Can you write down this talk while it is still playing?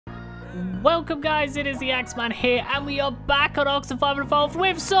Welcome guys, it is the AxeMan here, and we are back on ARK Survival Evolved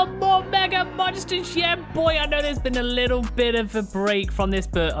with some more Mega Monsters. Yeah, boy, I know there's been a little bit of a break from this,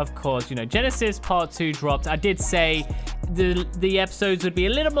 but of course, you know, Genesis Part 2 dropped. I did say the episodes would be a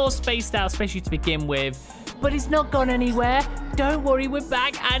little more spaced out, especially to begin with, but it's not gone anywhere. Don't worry, we're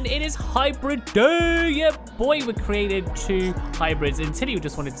back, and it is Hybrid Day. Yeah, boy, we created 2 hybrids, and Tilly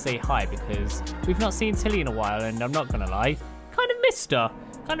just wanted to say hi because we've not seen Tilly in a while, and I'm not gonna lie, kind of missed her.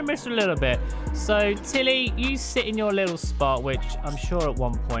 Kind of missed a little bit. So Tilly, you sit in your little spot, which I'm sure at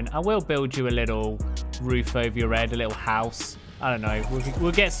one point I will build you a little roof over your head, a little house. I don't know,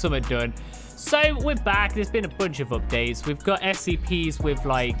 we'll get something done. So we're back. There's been a bunch of updates. We've got SCPs with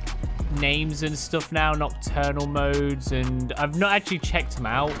like names and stuff now, nocturnal modes, and I've not actually checked them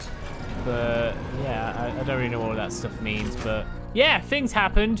out, but yeah, I don't really know what all that stuff means, but yeah, things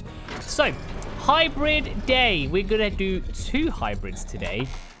happened. So Hybrid Day. We're gonna do 2 hybrids today,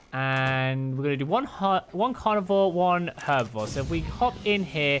 and we're gonna do one carnivore, one herbivore. So if we hop in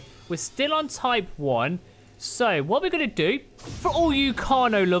here, we're still on type 1. So what we're gonna do, for all you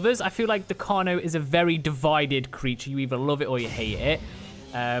Carno lovers, I feel like the Carno is a very divided creature. You either love it or you hate it.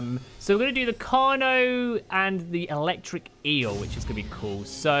 So we're gonna do the Carno and the electric eel, which is gonna be cool.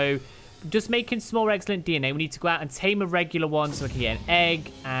 So just making some more excellent DNA. We need to go out and tame a regular one so I can get an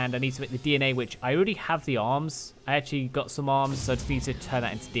egg, and I need to make the DNA, which I already have the arms. I actually got some arms, so I just need to turn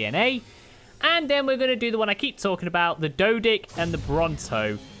that into DNA. And then we're going to do the one I keep talking about, the Dodic and the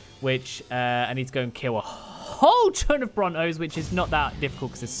Bronto, which I need to go and kill a whole ton of Brontos, which is not that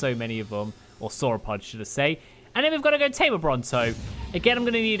difficult because there's so many of them, or sauropods should I say. And then we've got to go tame a Bronto. Again, I'm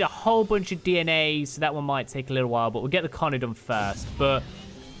going to need a whole bunch of DNA, so that one might take a little while, but we'll get the Carno done first. But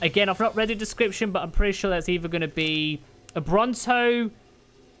again, I've not read the description, but I'm pretty sure that's either going to be a Bronto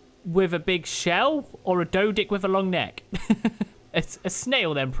with a big shell or a Dodic with a long neck. It's a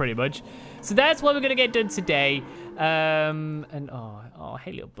snail then, pretty much. So that's what we're going to get done today. And oh,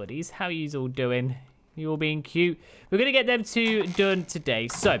 hey little buddies, how are you all doing? You all being cute? We're going to get them 2 done today.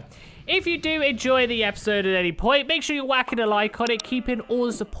 So if you do enjoy the episode at any point, make sure you're whacking a like on it, keeping all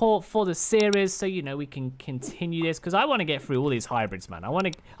the support for the series so, you know, we can continue this, because I want to get through all these hybrids, man. I want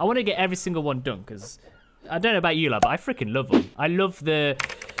to get every single one done, because I don't know about you, love, but I freaking love them. I love the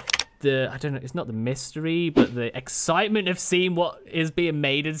I don't know, it's not the mystery, but the excitement of seeing what is being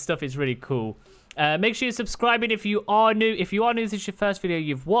made and stuff is really cool. Make sure you're subscribing if you are new. If you are new, this is your first video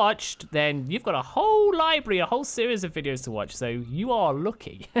you've watched, then you've got a whole library, a whole series of videos to watch, so you are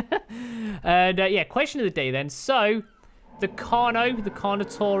lucky. And yeah, question of the day then. So, the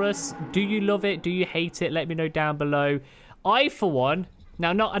CARNOTAURUS, do you love it? Do you hate it? Let me know down below. I, for one,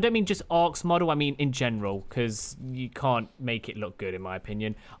 now I don't mean just ARK's model, I mean in general, because you can't make it look good in my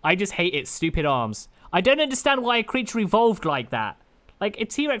opinion. I just hate its stupid arms. I don't understand why a creature evolved like that. Like, a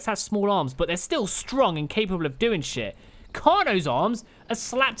T-Rex has small arms, but they're still strong and capable of doing shit. Carno's arms are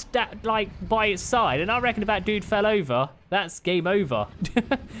slapped like by its side, and I reckon if that dude fell over, that's game over.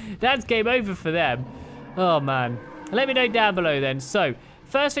 That's game over for them. Oh man. Let me know down below then. So,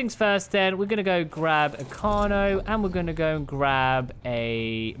 first things first then, we're gonna go grab a Carno, and we're gonna go and grab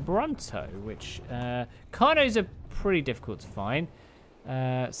a Bronto, which Carnos are pretty difficult to find.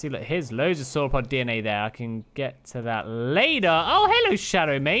 See, look, here's loads of sauropod DNA there. I can get to that later. Oh, hello,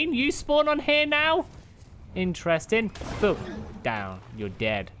 Shadowmane. You spawn on here now? Interesting. Boom. Down. You're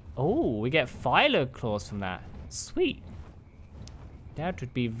dead. Oh, we get Philo claws from that. Sweet. That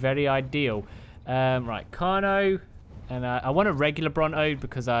would be very ideal. Right, Carno. And I want a regular Bronto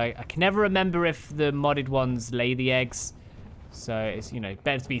because I can never remember if the modded ones lay the eggs. So it's, you know,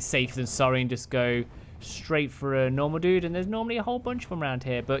 better to be safe than sorry and just go straight for a normal dude, and there's normally a whole bunch of them around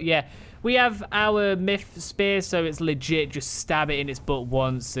here. But yeah, we have our myth spear, so it's legit just stab it in its butt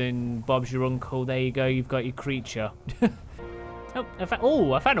once and Bob's your uncle. There you go, you've got your creature.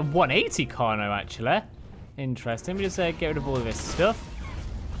 Oh, I found a 180 Carno actually. Interesting. We just get rid of all of this stuff.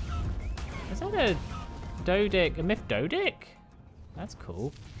 Is that a Dodic, a myth Dodic? That's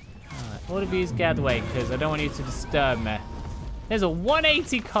cool. Alright, all of yous get out of the way because I don't want you to disturb me. There's a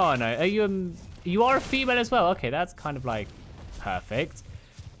 180 Carno. You are a female as well. Okay, that's kind of like perfect.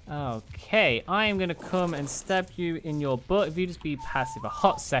 Okay, I am going to come and stab you in your butt if you just be passive a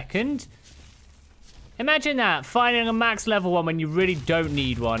hot second. Imagine that, finding a max level one when you really don't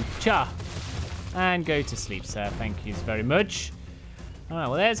need one. Cha. And go to sleep, sir. Thank you very much. All right,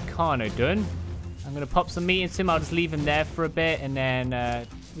 well, there's Carno done. I'm going to pop some meat into him. I'll just leave him there for a bit, and then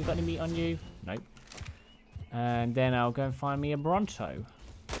we got any meat on you? Nope. And then I'll go and find me a Bronto.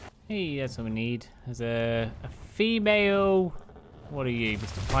 Hey, that's what we need. There's a female. What are you,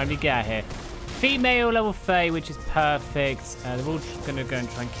 Mr. Primary? Get out here. female level 30, which is perfect. They're all going to go and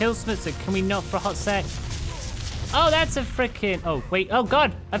try and kill something. So can we not for a hot sec? Oh, that's a freaking... Oh, wait. Oh,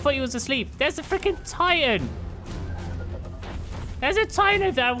 God. I thought he was asleep. There's a freaking Titan. There's a Titan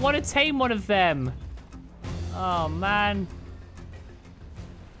over there. I want to tame one of them. Oh, man.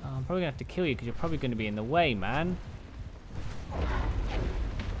 Oh, I'm probably going to have to kill you because you're probably going to be in the way, man. Oh,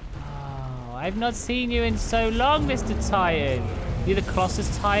 I've not seen you in so long, Mr. Titan. You're the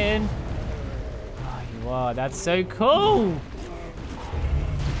Colossus Titan. Oh, you are. That's so cool.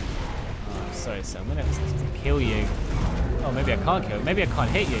 Oh, sorry, sir. I'm going to have to kill you. Oh, maybe I can't kill you. Maybe I can't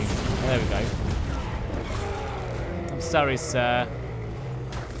hit you. Oh, there we go. I'm sorry, sir.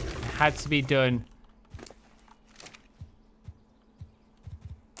 It had to be done.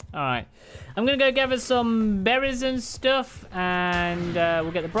 All right. I'm going to go gather some berries and stuff, and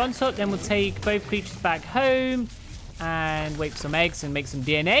we'll get the bronze hook. Then we'll take both creatures back home and wait for some eggs and make some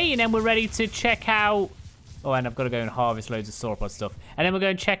DNA, and then we're ready to check out... Oh, and I've got to go and harvest loads of sauropod stuff. And then we're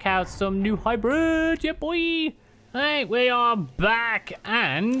going to check out some new hybrids. Yeah, boy. All right, we are back,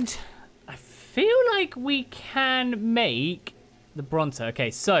 and I feel like we can make the Bronto.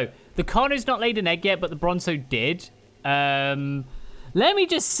 Okay, so the Carno's not laid an egg yet, but the Bronto did. Let me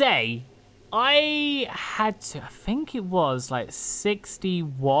just say, I had to, I think it was like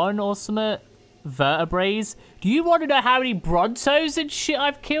 61 or something vertebrae. Do you want to know how many Brontos and shit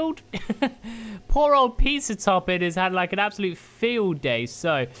I've killed? Poor old Pizza Topping has had like an absolute field day.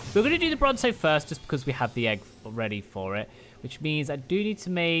 So we're going to do the Bronto first just because we have the egg ready for it. Which means I do need to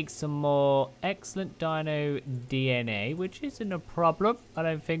make some more excellent dino DNA, which isn't a problem. I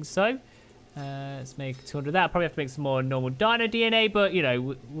don't think so. Let's make 200 of that. Probably have to make some more normal dino DNA, but you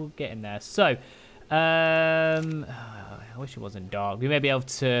know, we'll get in there. So, I wish it wasn't dark. We may be able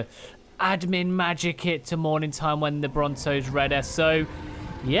to admin magic it to morning time when the Bronto's ready. So,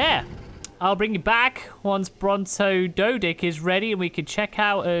 yeah, I'll bring you back once Bronto Dodic is ready and we can check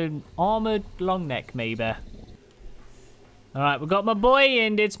out an armored long neck, maybe. All right, we got my boy,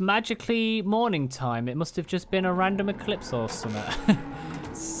 and it's magically morning time. It must have just been a random eclipse or something.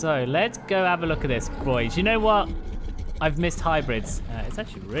 So let's go have a look at this, boys. You know what? I've missed hybrids. It's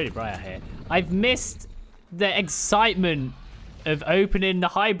actually really bright out here. I've missed the excitement of opening the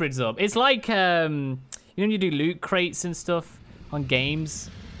hybrids up. It's like, you know when you do loot crates and stuff on games,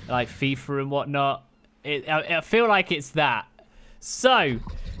 like FIFA and whatnot? I feel like it's that. So,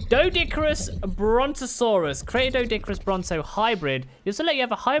 Doedicurus Brontosaurus. Create a Doedicurus Bronto hybrid. They also let you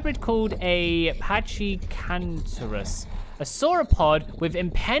have a hybrid called a Pachycanthurus. A sauropod with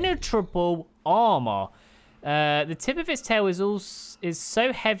impenetrable armor. The tip of its tail is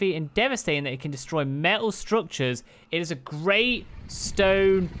so heavy and devastating that it can destroy metal structures. It is a great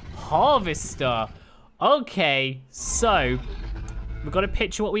stone harvester. Okay, so we've got to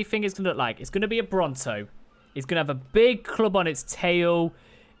picture what we think it's going to look like. It's going to be a Bronto. It's going to have a big club on its tail.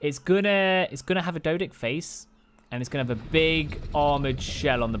 It's gonna have a Dodic face, and it's going to have a big armored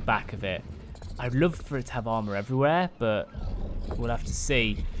shell on the back of it. I'd love for it to have armor everywhere, but we'll have to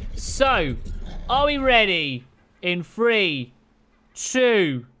see. So, are we ready? In 3,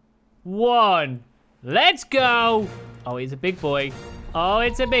 2, 1, let's go! Oh, he's a big boy. Oh,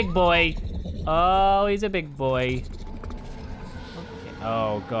 it's a big boy. Oh, he's a big boy. Okay.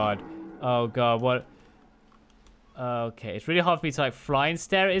 Oh, God. Oh, God, what? Okay, it's really hard for me to, like, fly and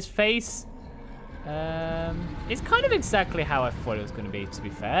stare at his face. It's kind of exactly how I thought it was going to be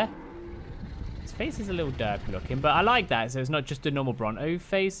fair. His face is a little derpy looking, but I like that. So it's not just a normal Bronto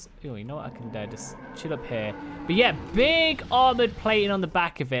face. Oh, you know what? I can just chill up here. But yeah, big armored plating on the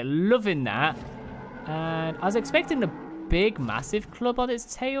back of it. Loving that. And I was expecting a big, massive club on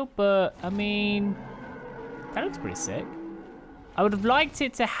its tail, but I mean, that looks pretty sick. I would have liked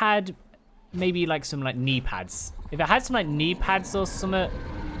it to had maybe like some like knee pads. If it had some like knee pads or something,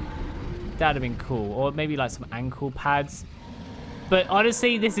 that'd have been cool. Or maybe like some ankle pads. But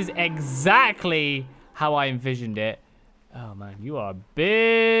honestly, this is exactly how I envisioned it. Oh, man, you are a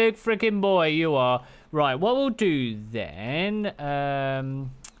big freaking boy, you are. Right, what we'll do then... right,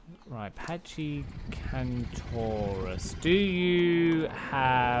 Pachycanthurus. Do you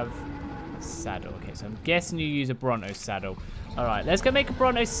have saddle? Okay, so I'm guessing you use a Bronto saddle. All right, let's go make a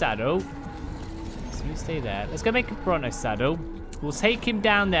Bronto saddle. So you stay there. Let's go make a Bronto saddle. We'll take him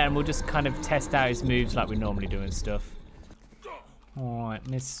down there and we'll just kind of test out his moves like we normally do and stuff. Alright,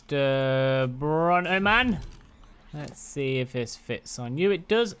 Mr. Bronto Man. Let's see if this fits on you. It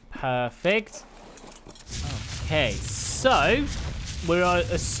does. Perfect. Okay, so we're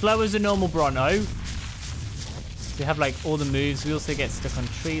as slow as a normal Bronto. We have like all the moves. We also get stuck on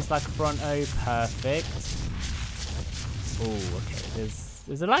trees like a Bronto. Perfect. Oh, okay.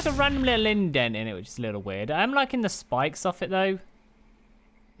 There's like a random little indent in it, which is a little weird. I'm liking the spikes off it though.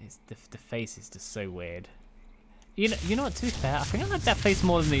 It's the face is just so weird. You know what? To be fair, I think I like that face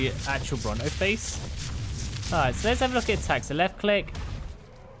more than the actual Bronto face. All right, so let's have a look at attacks. So left click.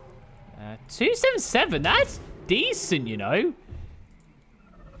 277. That's decent, you know.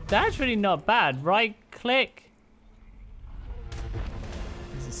 That's really not bad. Right click.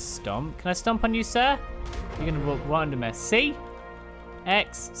 There's a stomp. Can I stomp on you, sir? You're gonna walk right under me. C,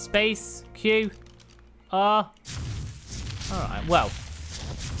 X, space, Q, R. All right. Well,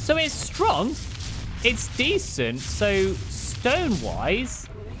 so it's strong. It's decent. So stone-wise,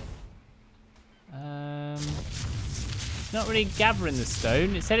 not really gathering the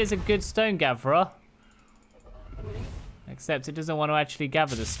stone. It said it's a good stone gatherer. Except it doesn't want to actually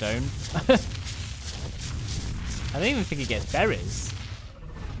gather the stone. I don't even think it gets berries.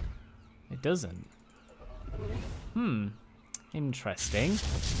 It doesn't. Interesting.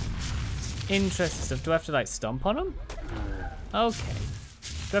 Interesting stuff. Do I have to like stomp on them? Okay.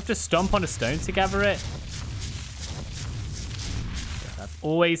 Do I have to stomp on a stone to gather it? I've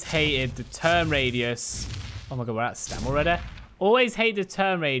always hated the turn radius. Oh my god, we're at stam already. Always hate the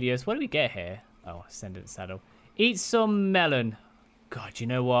turn radius. What do we get here? Oh, ascendant saddle. Eat some melon. God, you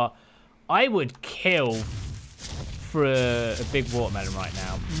know what? I would kill for a big watermelon right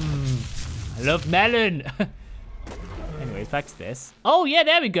now. I love melon. Anyways, back to this. Oh yeah,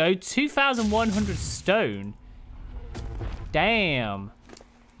 there we go. 2,100 stone. Damn.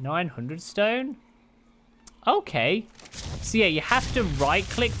 900 stone. Okay. So yeah, you have to right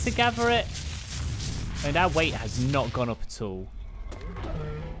click to gather it. And our weight has not gone up at all.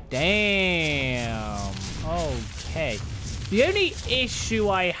 Damn. Okay. The only issue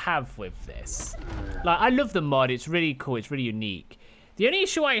I have with this, like, I love the mod. It's really cool. It's really unique. The only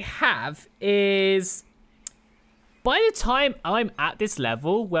issue I have is by the time I'm at this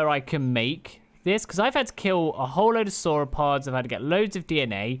level where I can make this, because I've had to kill a whole load of sauropods, I've had to get loads of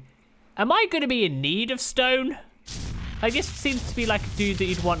DNA. Am I going to be in need of stone? Like, this seems to be like a dude that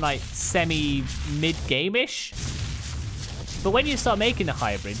you'd want like semi-mid-game-ish. But when you start making the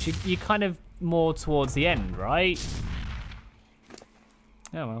hybrids, you're kind of more towards the end, right?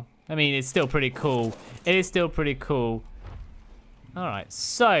 Oh well. I mean, it's still pretty cool. It is still pretty cool. All right,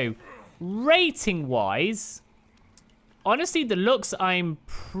 so rating-wise, honestly, the looks I'm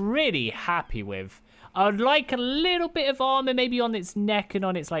pretty happy with. I would like a little bit of armor, maybe on its neck and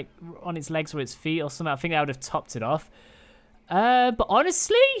on its legs or its feet or something. I think I would have topped it off. But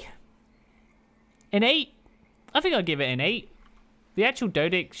honestly, an 8. I think I'll give it an 8. The actual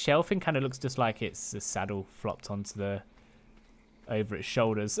Dodic shell thing kind of looks just like it's a saddle flopped onto over its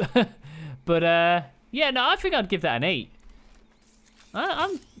shoulders. But yeah, no, I think I'd give that an 8.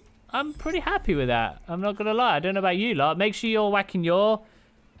 I'm pretty happy with that. I'm not gonna lie. I don't know about you lot. Make sure you're whacking your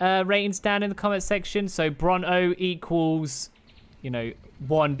ratings down in the comment section. So Bronto equals, you know,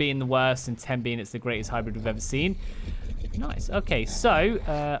 1 being the worst and 10 being it's the greatest hybrid we've ever seen. Nice. Okay, so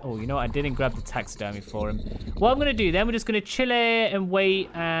oh, you know what? I didn't grab the taxidermy for him. What I'm gonna do then, we're just gonna chill here and wait,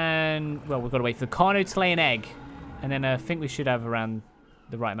 and well, we've got to wait for the Carno to lay an egg, and then I think we should have around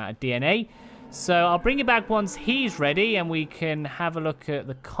the right amount of DNA. So I'll bring you back once he's ready, and we can have a look at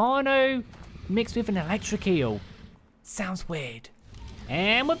the Carno mixed with an electric eel. Sounds weird.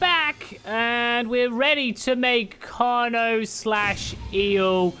 And we're back, and we're ready to make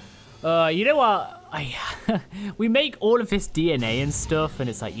Carno/eel. You know what? We make all of this DNA and stuff, and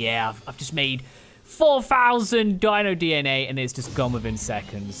it's like, yeah, I've just made 4,000 dino DNA, and it's just gone within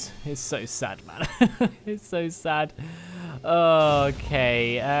seconds. It's so sad, man. It's so sad.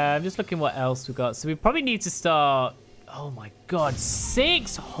 Okay, I'm just looking what else we got. So we probably need to start, oh my god,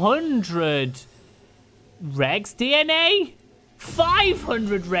 600 Rex DNA?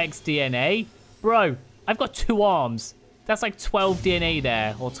 500 Rex DNA? Bro, I've got 2 arms. That's like 12 DNA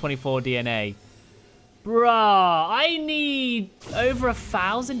there, or 24 DNA. Bruh, I need over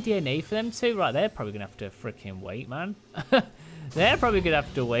 1,000 DNA for them too. Right, they're probably gonna have to freaking wait, man. They're probably gonna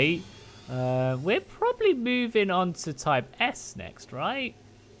have to wait. We're probably moving on to type S next, right?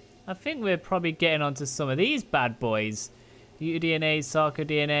 I think we're probably getting onto some of these bad boys. UDNA, Sarco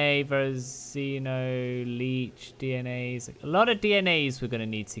DNA, Verozino, Leech DNAs. A lot of DNAs we're gonna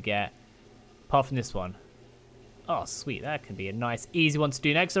need to get. Apart from this one. Oh, sweet. That can be a nice, easy one to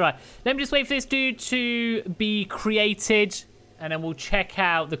do next. All right. Let me just wait for this dude to be created, and then we'll check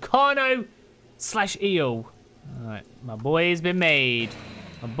out the Carno/eel. All right. My boy has been made.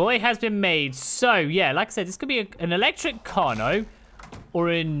 My boy has been made. So, yeah, like I said, this could be an electric Carno or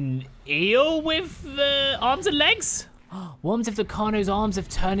an eel with arms and legs. What if the Carno's arms have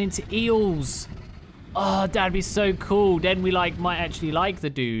turned into eels? Oh, that'd be so cool. Then we might actually like the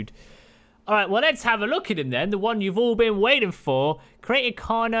dude. All right, well, let's have a look at him then. The one you've all been waiting for. Create a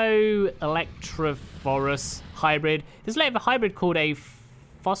Carno ELECTROPHORUS hybrid. There's a hybrid called a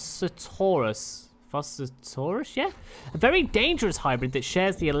CHIBI. Phosphorus, yeah? A very dangerous hybrid that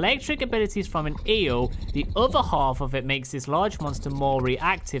shares the electric abilities from an eel. The other half of it makes this large monster more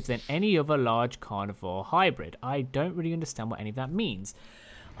reactive than any other large carnivore hybrid. I don't really understand what any of that means.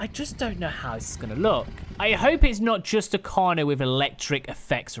 I just don't know how this is going to look. I hope it's not just a Carno with electric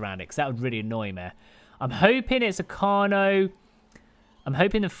effects around it, because that would really annoy me. I'm hoping it's a Carno. I'm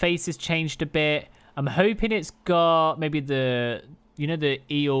hoping the face has changed a bit. I'm hoping it's got maybe the, you know, the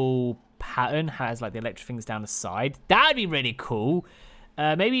eel pattern has the electric things down the side. That'd be really cool.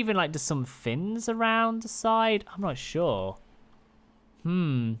 Maybe even just some fins around the side. I'm not sure.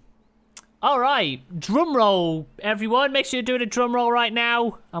 All right, drum roll, everyone. Make sure you're doing a drum roll right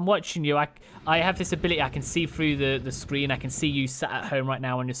now. I'm watching you. I have this ability. I can see through the screen. I can see you sat at home right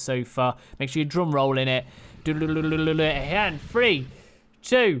now on your sofa. Make sure you're drum rolling it. And 3,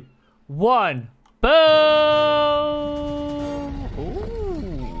 2, 1, boom!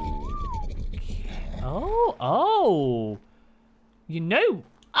 Oh. You know. Look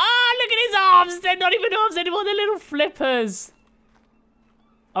at his arms. They're not even arms anymore. They're little flippers.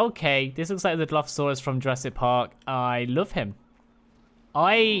 Okay, this looks like the Dilophosaurus from Jurassic Park. I love him.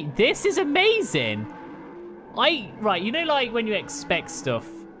 This is amazing. Right, you know when you expect stuff.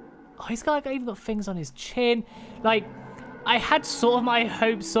 Oh, he's even got things on his chin. I had sort of my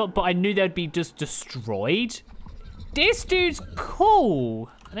hopes up, but I knew they'd be just destroyed. This dude's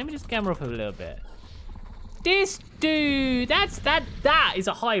cool. Let me just camera up a little bit. This dude, that is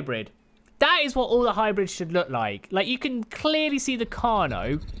a hybrid. That is what all the hybrids should look like. You can clearly see the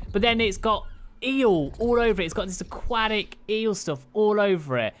Carno, but then it's got eel all over it. It's got this aquatic eel stuff all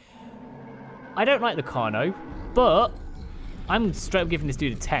over it. I don't like the Carno, but I'm straight up giving this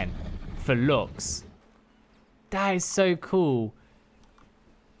dude a 10 for looks. That is so cool.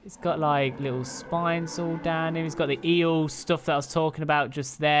 It's got little spines all down him. It's got the eel stuff that I was talking about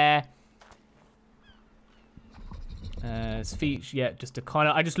just there. His feet, yeah, just a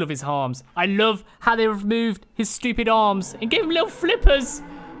Carno. I just love his arms. I love how they removed his stupid arms and gave him little flippers.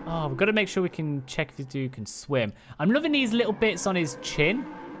 Oh, we've got to make sure we can check if this dude can swim. I'm loving these little bits on his chin.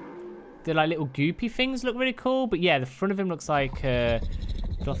 The little goopy things look really cool. But yeah, the front of him looks like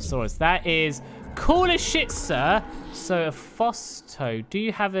Dilophosaurus. That is cool as shit, sir. So a Phosto. Do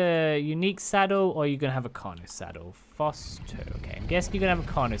you have a unique saddle or are you going to have a Carno saddle? Phosto. Okay, I'm guessing you're going to have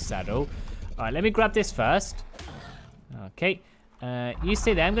a Carno saddle. All right, let me grab this first. Okay, you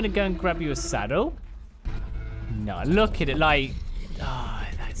stay there. I'm gonna go and grab you a saddle. No, look at it.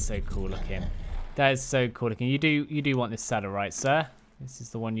 That's so cool looking. That is so cool looking. You do want this saddle, right, sir? This is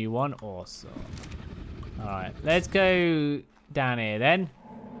the one you want. Awesome. All right, let's go down here then.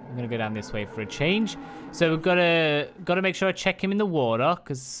 I'm gonna go down this way for a change. So we've gotta make sure I check him in the water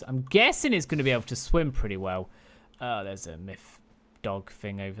because I'm guessing it's gonna be able to swim pretty well. Oh, there's a myth dog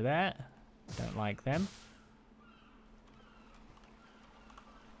thing over there. Don't like them.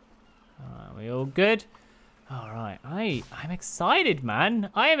 Are we all good? All right. I'm excited, man.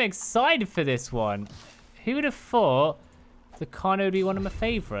 I am excited for this one. Who would have thought the Carno would be one of my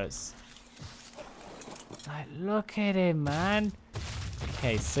favorites? Look at him, man.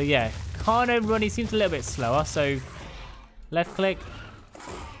 Okay, so yeah. Carno run, he seems a little bit slower. So left click.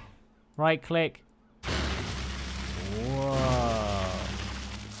 Right click. Whoa.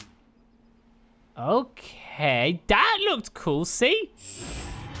 Okay. That looked cool. See?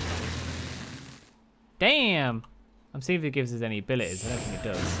 Damn. I'm seeing if it gives us any abilities. I don't think it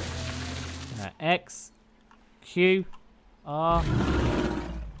does. X, Q, R,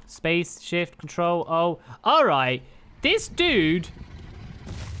 space, shift, control, O. All right. This dude,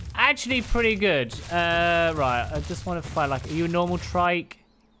 actually pretty good. Right. I just want to find are you a normal trike?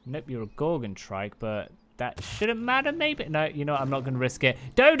 Nope, you're a Gorgon trike, but that shouldn't matter maybe. No, you know what? I'm not going to risk it.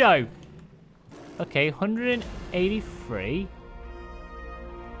 Dodo. Okay, 183.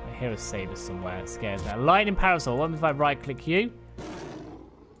 I hear a saber somewhere. It scares me. Lightning parasol. What if I right click you?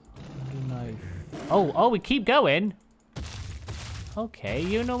 No. Oh, we keep going. Okay,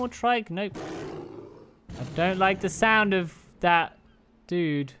 you a normal trike? Nope. I don't like the sound of that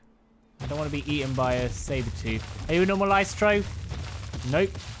dude. I don't want to be eaten by a saber-tooth. Are you a normal Lystro? Nope.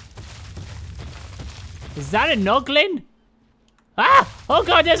 Is that a Noglin? Ah! Oh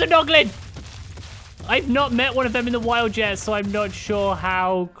god, there's a Noglin! I've not met one of them in the wild yet, so I'm not sure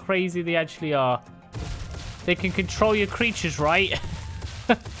how crazy they actually are. They can control your creatures, right?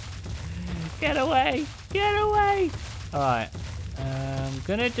 Get away! Get away! Alright. I'm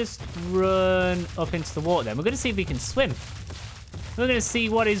gonna just run up into the water then. We're gonna see if we can swim. We're gonna see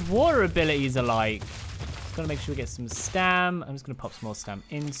what his water abilities are like. Just gotta make sure we get some stam. I'm just gonna pop some more stam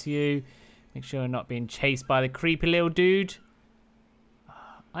into you. Make sure we're not being chased by the creepy little dude.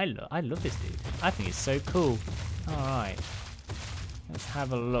 I love this dude. I think he's so cool. Alright. Let's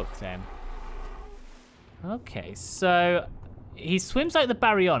have a look then. Okay, so he swims like the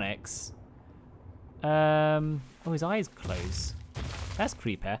baryonyx. Oh, his eyes close. That's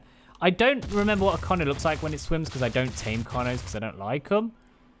creepy. I don't remember what a Carno looks like when it swims because I don't tame Carnos because I don't like them.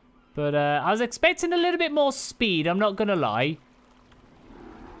 But I was expecting a little bit more speed, I'm not going to lie.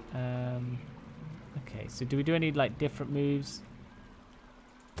 Okay, so do we do any like different moves?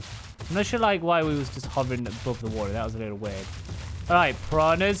 I'm not sure like why we was just hovering above the water. That was a little weird. All right,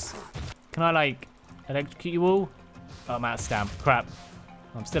 piranhas. Can I like electrocute you all? Oh, I'm out of stam. Crap.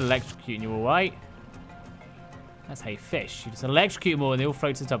 I'm still electrocuting you all, right? That's how you fish. You just electrocute them all and they all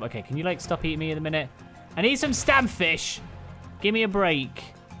float to the top. Okay, can you like stop eating me in a minute? I need some stam fish. Give me a break.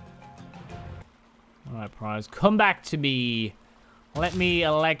 All right, piranhas, come back to me. Let me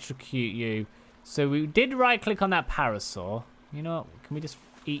electrocute you. So we did right click on that parasaur. You know what? Can we just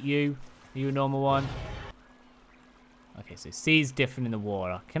eat you? Are you a normal one? Okay, so C's different in the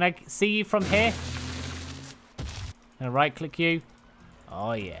water. Can I see you from here? Can I right click you?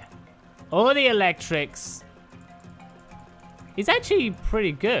 Oh yeah. All the electrics. It's actually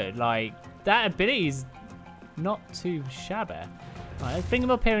pretty good. Like, that ability is not too shabby. All right, let's bring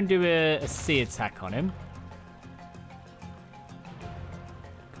him up here and do a C attack on him.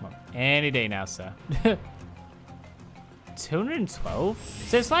 Come on, any day now, sir. 212?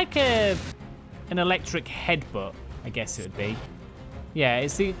 So it's like an electric headbutt, I guess it would be. Yeah,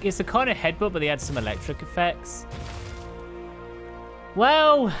 it's a kind of headbutt, but they had some electric effects.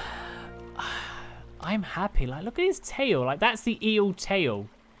 Well, I'm happy. Like, look at his tail. Like, that's the eel tail.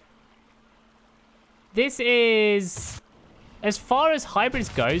 This is... As far as hybrids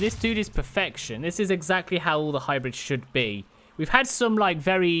go, this dude is perfection. This is exactly how all the hybrids should be. We've had some, like,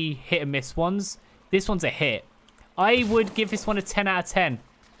 very hit and miss ones. This one's a hit. I would give this one a 10 out of 10.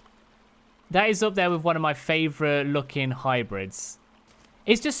 That is up there with one of my favorite looking hybrids.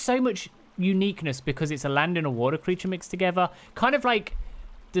 It's just so much uniqueness because it's a land and a water creature mixed together. Kind of like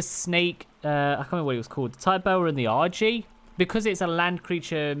the snake, I can't remember what it was called, the Tyboa and the RG. Because it's a land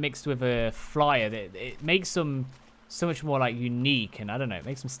creature mixed with a flyer, it makes them so much more like unique, and I don't know, it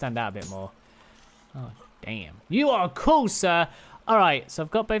makes them stand out a bit more. Oh, damn. You are cool, sir. All right, so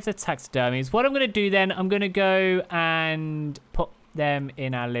I've got both the taxidermies. What I'm going to do then, I'm going to go and put them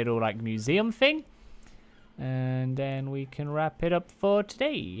in our little like museum thing. And then we can wrap it up for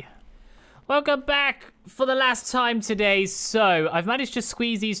today. Welcome back for the last time today. So I've managed to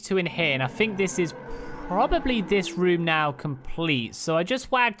squeeze these two in here, and I think this is probably this room now complete. So I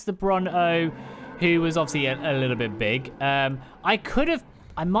just whacked the Bronto, who was obviously a little bit big.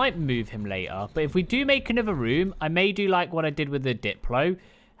 I might move him later, but if we do make another room, I may do like what I did with the Diplo,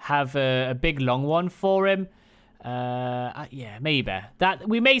 have a big long one for him. Yeah, maybe. That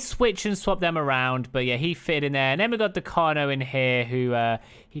we may switch and swap them around, but yeah, he fit in there. And then we got the Carno in here, who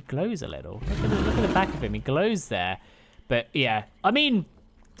he glows a little. Look at the back of him, he glows there. But yeah, I mean,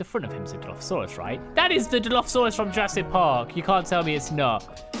 the front of him's a Dilophosaurus, right? That is the Dilophosaurus from Jurassic Park. You can't tell me it's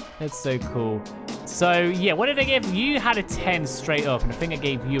not. That's so cool. So yeah, what did I give? You had a 10 straight up, and I think I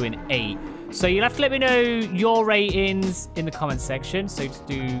gave you an 8. So you'll have to let me know your ratings in the comment section. So to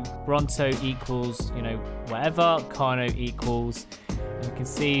do Bronto equals, you know, whatever, Carno equals. And you can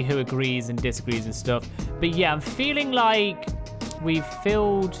see who agrees and disagrees and stuff. But yeah, I'm feeling like we've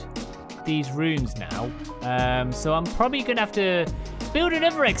filled these rooms now. So I'm probably going to have to build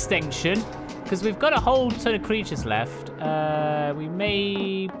another extension, because we've got a whole ton of creatures left. We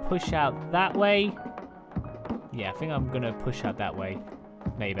may push out that way. Yeah, I think I'm going to push out that way.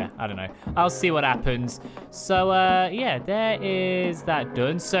 Maybe. I don't know. I'll see what happens. So, yeah, there is that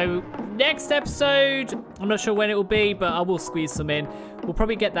done. So, next episode, I'm not sure when it will be, but I will squeeze some in. We'll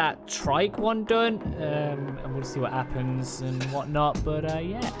probably get that trike one done, and we'll see what happens and whatnot. But,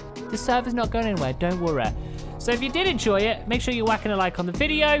 yeah, the server's not going anywhere. Don't worry. So, if you did enjoy it, make sure you're whacking a like on the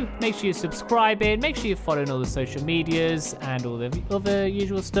video. Make sure you're subscribing. Make sure you're following all the social medias and all the other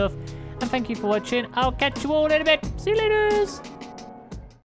usual stuff. And thank you for watching. I'll catch you all in a bit. See you later.